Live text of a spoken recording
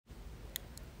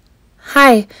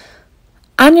Hi,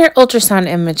 on your ultrasound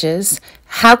images,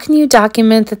 how can you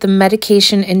document that the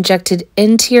medication injected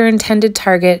into your intended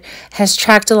target has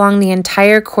tracked along the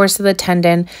entire course of the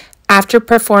tendon after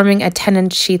performing a tendon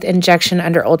sheath injection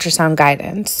under ultrasound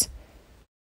guidance?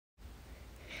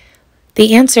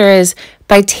 The answer is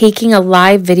by taking a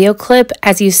live video clip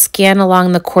as you scan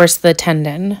along the course of the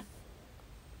tendon.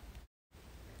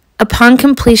 Upon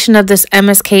completion of this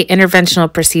MSK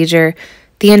interventional procedure,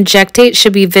 the injectate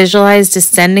should be visualized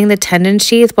distending the tendon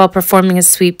sheath while performing a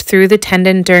sweep through the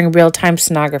tendon during real-time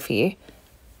sonography.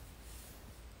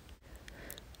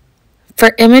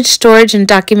 For image storage and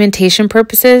documentation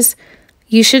purposes,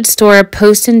 you should store a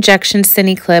post-injection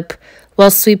cine clip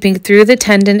while sweeping through the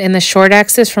tendon in the short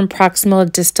axis from proximal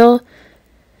to distal.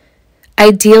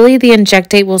 Ideally, the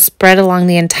injectate will spread along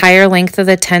the entire length of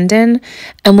the tendon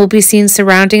and will be seen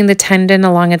surrounding the tendon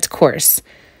along its course.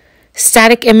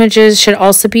 Static images should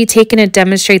also be taken to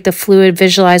demonstrate the fluid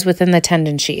visualized within the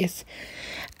tendon sheath.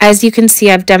 As you can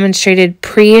see, I've demonstrated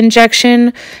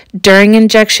pre-injection, during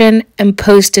injection, and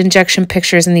post-injection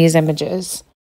pictures in these images.